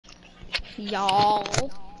Y'all.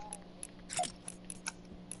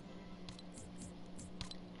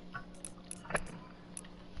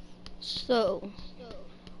 So,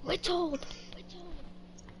 witold.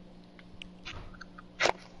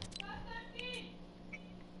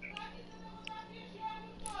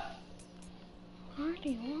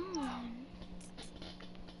 Party on.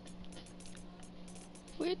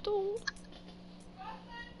 Witold.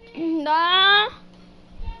 Nah.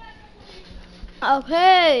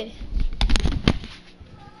 Okay.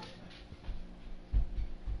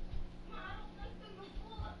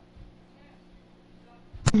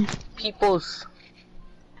 Peoples,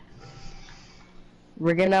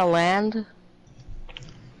 we're gonna land.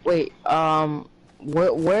 Wait,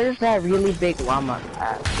 where's that really big llama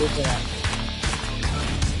at? Where's it at?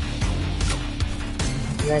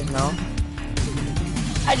 You guys know?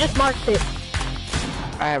 I just marked it.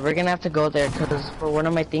 Alright, we're gonna have to go there because for one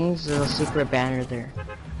of my things, there's a secret banner there.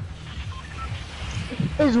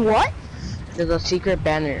 Is what? There's a secret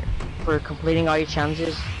banner for completing all your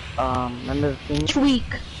challenges. Remember the thing? Which week?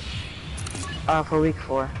 For week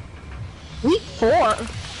 4. Week 4?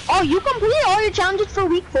 Oh, you completed all your challenges for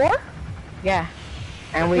week 4? Yeah.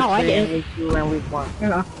 And week 3 and week 2 and week 1.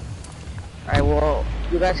 Yeah. Alright, well,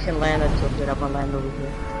 you guys can land until I'm gonna land over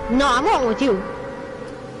here. No, I'm going with you.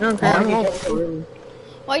 Okay, I'm going with you.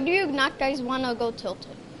 Why do you not guys want to go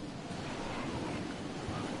tilted?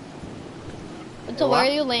 So where are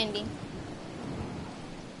you landing?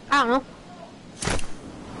 I don't know.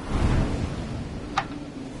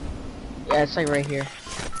 Yeah, it's like right here.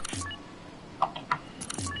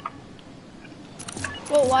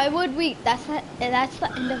 Well, why would we? That's the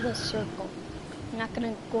end of the circle. We're not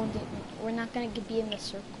gonna go in the. We're not gonna be in the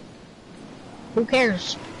circle. Who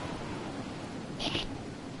cares?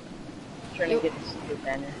 Trying to get the secret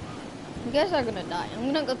banner. You guys are gonna die. I'm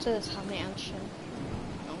gonna go to this mansion.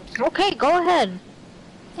 No, Okay, go ahead.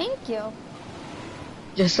 thank you.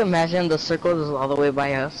 Just imagine the circle is all the way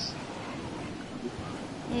by us.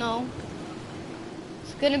 No.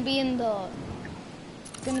 It's gonna be in the.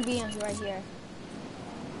 It's gonna be in right here.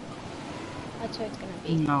 That's where it's gonna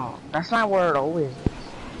be. No, that's not where it always is.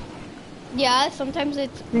 Yeah, sometimes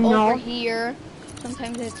it's No. over here.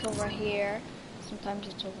 Sometimes it's over here. Sometimes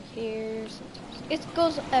it's over here. Sometimes it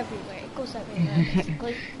goes everywhere. It goes everywhere.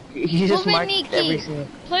 Basically. You just Move it, marked every Nikki. single.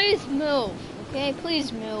 Please move. Okay,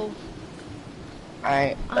 please move.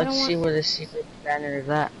 Alright, I let's don't see want- where the secret banner is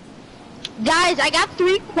at. Guys, I got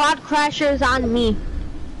 3 quad crashers on me.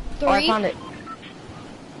 Three. Oh, I found it.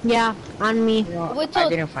 Yeah, on me. No, What's I up?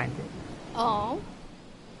 didn't find it. Oh.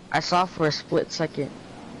 I saw for a split second,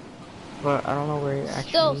 but I don't know where it actually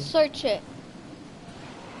Still is. search it.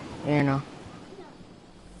 You know,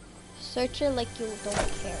 Search it like you don't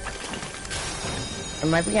care. it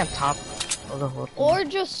might be on top of the whole thing. Or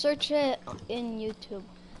just search it in YouTube.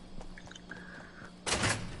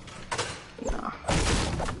 No.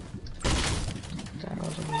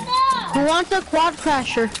 Who wants a quad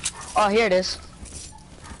crasher? Oh, here it is.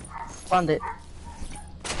 Found it.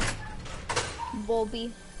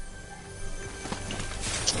 Bobby.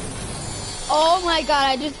 Oh my god,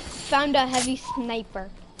 I just found a heavy sniper.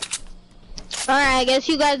 Alright, I guess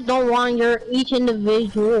you guys don't want your each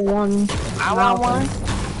individual one. I want one.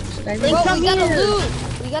 Bro, come we gotta here. loot.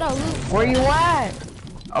 We gotta loot. Where you at?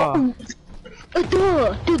 Oh,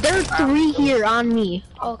 Dude, there's 3 here on me.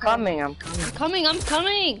 I'm coming. I'm coming. I'm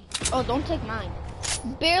coming. Oh, don't take mine.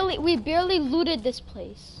 We barely looted this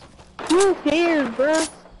place. Who cares, bro?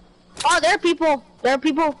 Oh, there are people. There are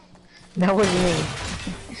people. That was me.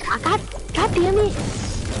 God damn it.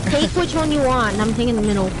 Take which one you want. I'm taking the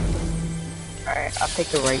middle. Alright, I'll take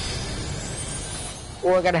the right.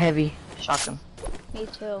 Oh, I got a heavy shotgun. Me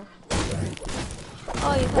too.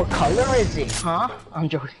 Oh, you What color is it, huh? I'm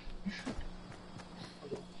joking.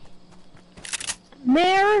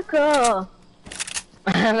 America.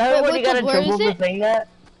 Everybody wait, got in where trouble is for it? saying that?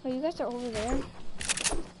 Oh, you guys are over there.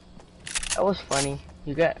 That was funny.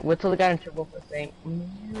 You got Whittle got in trouble for saying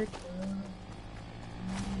America.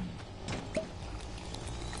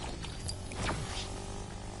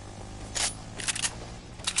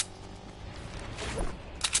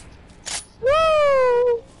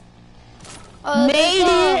 Woo!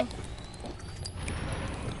 Made it.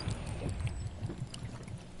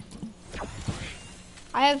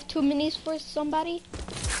 I have 2 minis for somebody.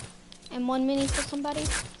 And 1 mini for somebody.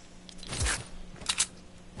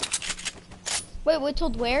 Wait,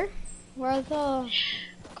 Witold, where? Where are the...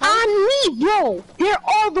 On me, bro. They're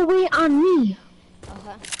all the way on me.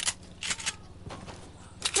 Okay.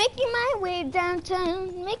 Making my way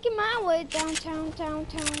downtown. Making my way downtown,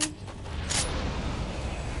 downtown.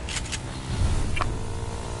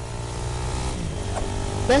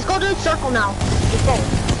 Let's go to the circle now. Let's go.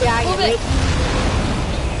 Yeah, Move yeah. it.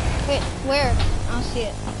 Wait, where? I don't see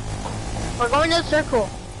it. We're going to the circle.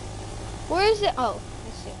 Where is it? Oh, I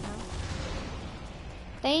see it now.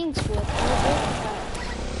 Thanks, Wood.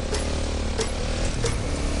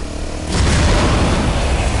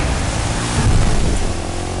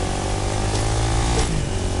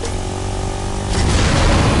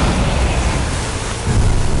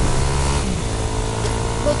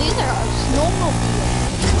 Well, these are our snowmobiles.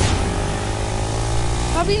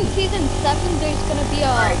 Probably in season 7 there's gonna be a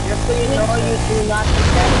Alright, just so you know, winter. you do not think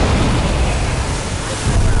that.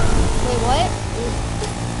 Wait, what?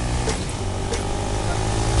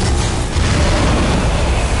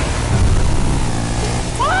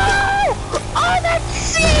 Oh! Oh, that's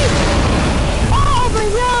sick! Oh my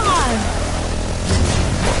god!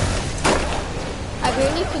 I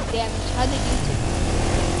barely took damage. How did you take?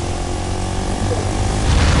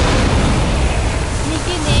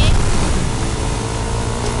 Sneaking in.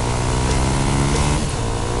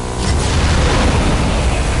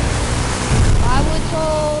 I was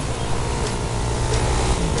told.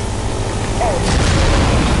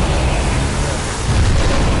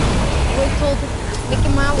 We're told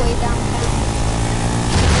making my way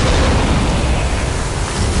downtown.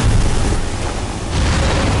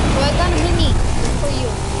 So I got a mini for you.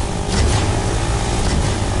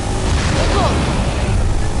 We're told.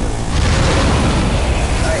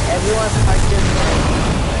 Alright, everyone's parked this way.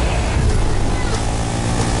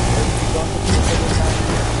 Let's go to the other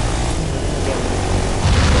side.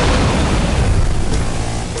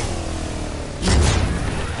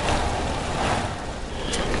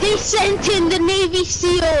 They sent in the Navy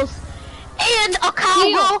SEALs and a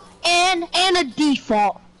cowgirl and a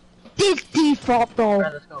default. This default though.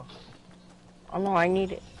 Alright, let's go. Oh no, I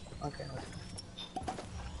need it. Okay, let's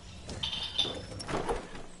go.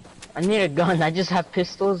 I need a gun. I just have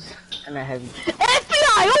pistols and a heavy.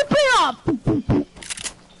 FBI, open up!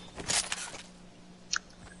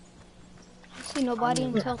 I see nobody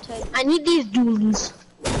until 10. I need these dualies.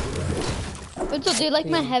 But so do you like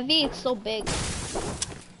my heavy? It's so big.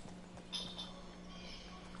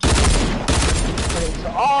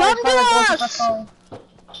 Oh, Come to us!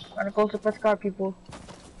 Gotta go to press car, people.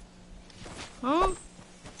 Huh?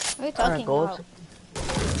 What are you talking about?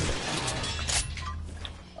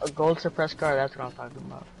 A gold suppressed car, that's what I'm talking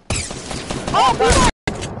about. Oh, people!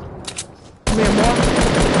 There more.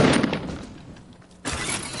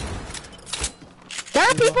 There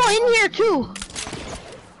are people in here too.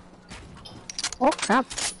 Oh crap!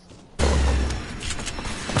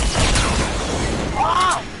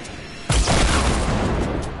 Ah!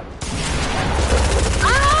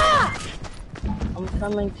 Ah! I'm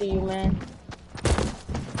coming to you, man.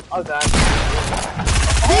 Oh god.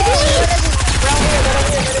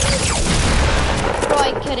 Bro,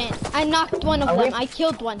 I couldn't. I knocked one of Are them. we- I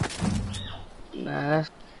killed one. Nah, that's...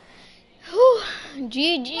 Whew.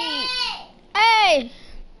 GG. Hey!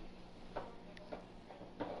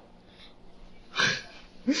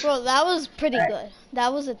 Bro, that was pretty good.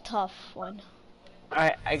 That was a tough one.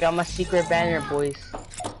 Alright, I got my secret banner, boys.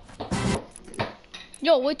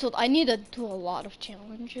 Yo, wait till I need to do a lot of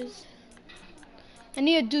challenges. I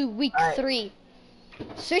need to do week Alright. 3.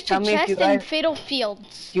 Search Tell a me if chest you in guys- Fatal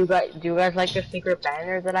Fields. Do you guys like the secret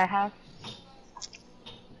banner that I have?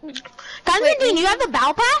 Constantine, you have the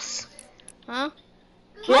battle pass? Huh?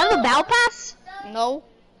 You have the battle pass? No.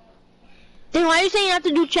 Then why are you saying you have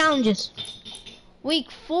to do challenges? Week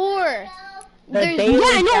 4. The There's, daily yeah,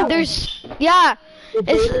 I know. challenge. There's, yeah. The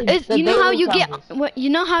daily- It's the you know how daily you get challenges. what you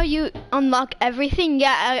know how you unlock everything?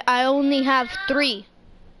 Yeah, I only have 3.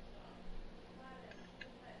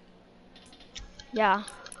 Yeah.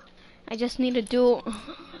 I just need to do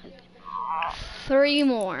 3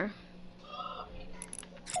 more.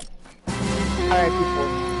 Alright, people.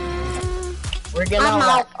 We're getting I'm on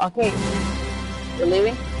out. that. Okay. You're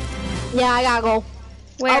leaving? Yeah, I gotta go.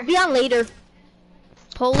 Where? I'll be on later.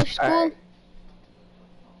 Polish school? Alright.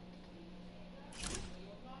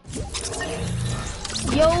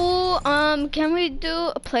 Yo, can we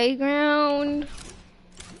do a playground?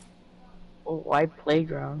 Oh, why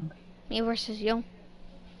playground? Me versus you.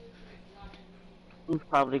 Who's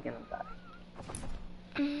probably gonna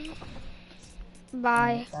die?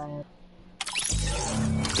 Bye.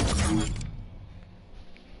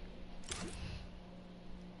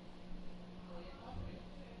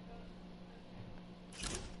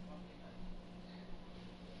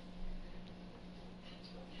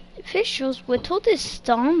 Officials, witold is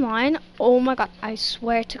still online. Oh my god, I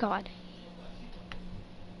swear to god.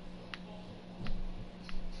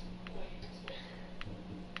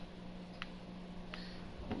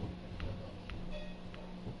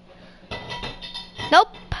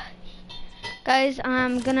 Nope. Guys,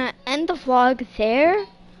 I'm gonna end the vlog there.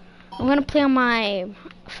 I'm gonna play on my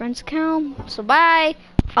friend's account. So bye.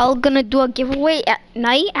 I'm gonna do a giveaway at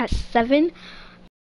night at 7